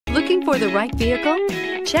Looking for the right vehicle?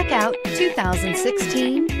 Check out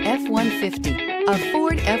 2016 F-150. A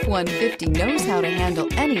Ford F-150 knows how to handle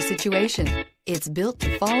any situation. It's built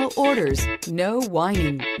to follow orders, no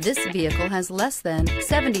whining. This vehicle has less than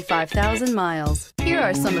 75,000 miles. Here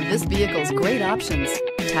are some of this vehicle's great options: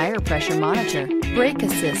 tire pressure monitor, brake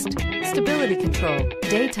assist, stability control,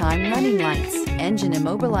 daytime running lights, engine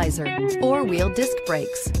immobilizer, four-wheel disc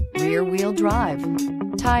brakes, rear-wheel drive,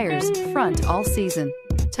 tires front all season,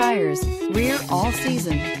 tires rear all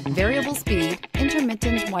season, variable speed,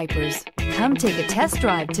 intermittent wipers. Come take a test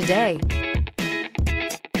drive today.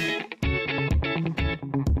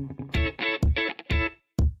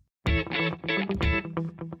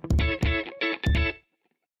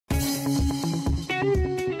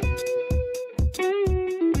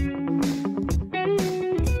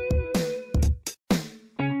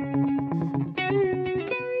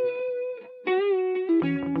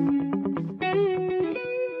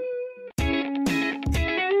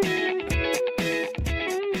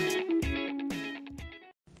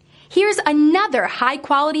 Here's another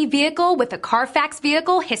high-quality vehicle with a Carfax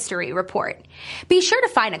Vehicle History Report. Be sure to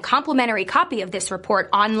find a complimentary copy of this report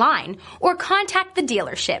online or contact the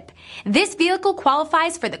dealership. This vehicle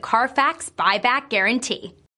qualifies for the Carfax Buyback Guarantee.